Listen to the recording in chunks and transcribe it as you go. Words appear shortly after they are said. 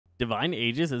Divine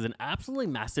Aegis is an absolutely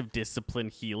massive discipline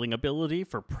healing ability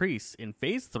for priests in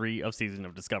Phase 3 of Season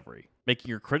of Discovery, making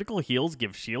your critical heals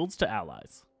give shields to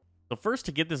allies. So first,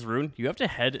 to get this rune, you have to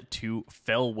head to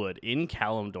Felwood in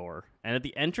Kalimdor, and at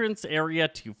the entrance area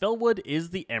to Felwood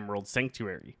is the Emerald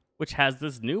Sanctuary, which has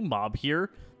this new mob here,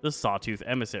 the Sawtooth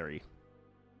Emissary.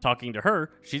 Talking to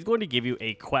her, she's going to give you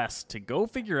a quest to go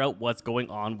figure out what's going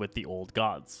on with the old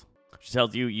gods. She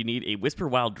tells you you need a Whisper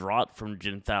Wild Draught from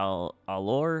Jinthal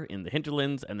Alor in the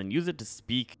Hinterlands, and then use it to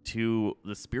speak to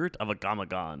the spirit of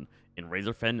Agamagon in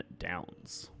Razorfen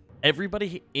Downs.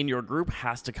 Everybody in your group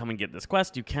has to come and get this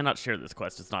quest. You cannot share this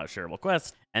quest. It's not a shareable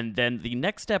quest. And then the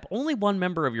next step, only one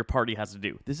member of your party has to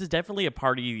do. This is definitely a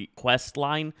party quest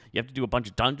line. You have to do a bunch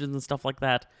of dungeons and stuff like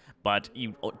that. But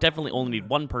you definitely only need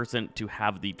one person to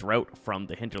have the Drought from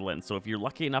the Hinterlands. So if you're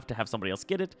lucky enough to have somebody else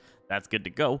get it, that's good to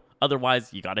go.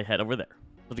 Otherwise, you gotta head over there.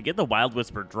 So to get the Wild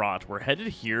Whisper Draught, we're headed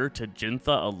here to Jintha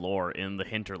Alor in the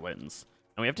Hinterlands.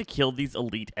 And we have to kill these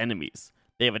elite enemies.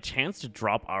 They have a chance to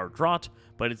drop our Draught,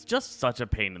 but it's just such a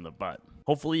pain in the butt.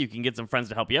 Hopefully you can get some friends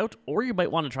to help you out, or you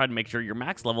might want to try to make sure you're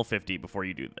max level 50 before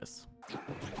you do this.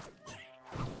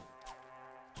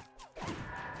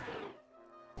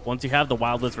 Once you have the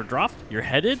Wild Whisper Draught, you're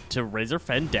headed to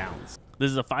Razorfen Downs. This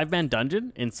is a 5-man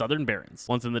dungeon in Southern Barrens.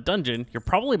 Once in the dungeon, you're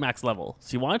probably max level,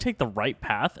 so you want to take the right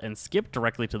path and skip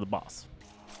directly to the boss.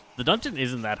 The dungeon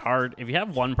isn't that hard. If you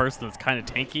have one person that's kind of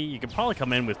tanky, you can probably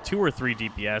come in with 2 or 3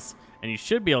 DPS, and you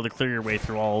should be able to clear your way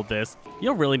through all of this. You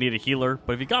don't really need a healer,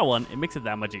 but if you got one, it makes it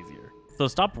that much easier. So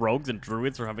stop rogues and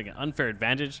druids from having an unfair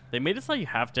advantage. They made it so you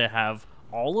have to have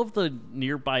all of the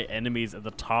nearby enemies at the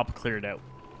top cleared out.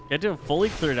 You have to have fully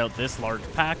cleared out this large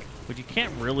pack, which you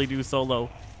can't really do solo,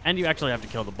 and you actually have to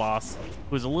kill the boss,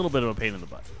 who's a little bit of a pain in the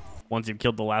butt. Once you've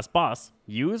killed the last boss,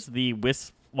 use the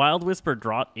Wild Whisper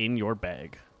Draught in your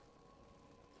bag.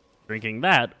 Drinking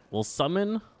that will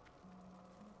summon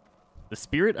the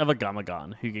spirit of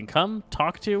Agamagon, who you can come,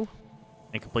 talk to,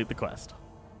 and complete the quest.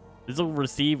 This will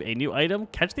receive a new item,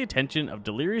 catch the attention of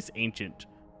Delirious Ancient,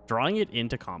 drawing it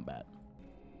into combat.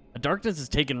 A darkness has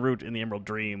taken root in the Emerald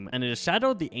Dream, and it has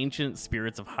shadowed the ancient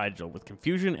spirits of Hyjal with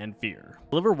confusion and fear.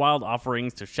 Deliver wild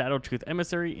offerings to Shadowtooth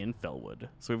Emissary in Felwood.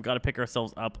 So we've got to pick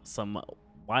ourselves up some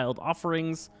wild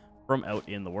offerings from out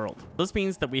in the world. This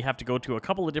means that we have to go to a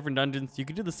couple of different dungeons. You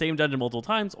can do the same dungeon multiple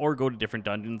times or go to different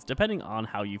dungeons depending on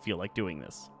how you feel like doing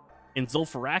this. In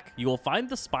Zul'Farrak, you will find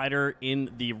the spider in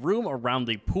the room around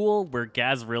the pool where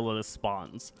Gazrilla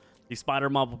spawns. The spider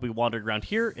mob will be wandering around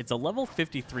here. It's a level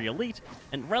 53 elite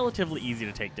and relatively easy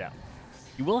to take down.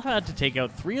 You will have to take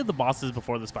out 3 of the bosses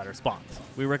before the spider spawns.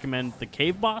 We recommend the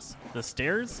cave boss, the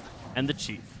stairs, and the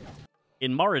chief.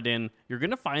 In Moradin, you're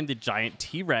going to find the giant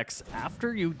T-Rex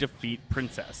after you defeat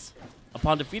Princess.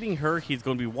 Upon defeating her, he's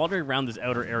going to be wandering around this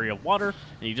outer area of water,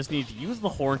 and you just need to use the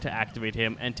horn to activate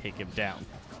him and take him down.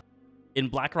 In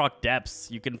Blackrock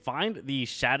Depths, you can find the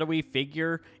shadowy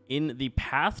figure in the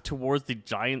path towards the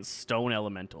giant stone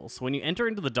elemental. So when you enter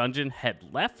into the dungeon, head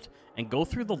left and go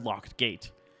through the locked gate.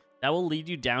 That will lead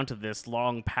you down to this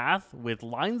long path with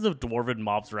lines of dwarven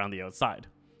mobs around the outside.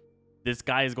 This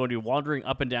guy is going to be wandering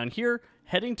up and down here,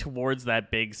 heading towards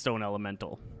that big stone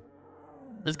elemental.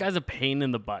 This guy's a pain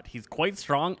in the butt. He's quite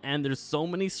strong, and there's so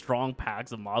many strong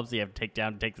packs of mobs that you have to take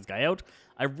down to take this guy out.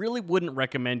 I really wouldn't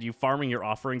recommend you farming your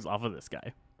offerings off of this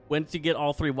guy. Once you get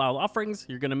all 3 wild offerings,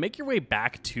 you're going to make your way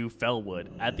back to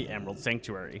Felwood at the Emerald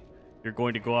Sanctuary. You're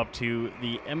going to go up to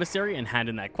the Emissary and hand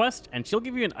in that quest, and she'll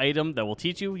give you an item that will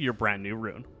teach you your brand new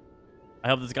rune. I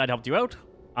hope this guide helped you out.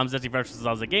 I'm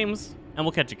Zeti Games, and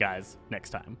we'll catch you guys next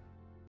time.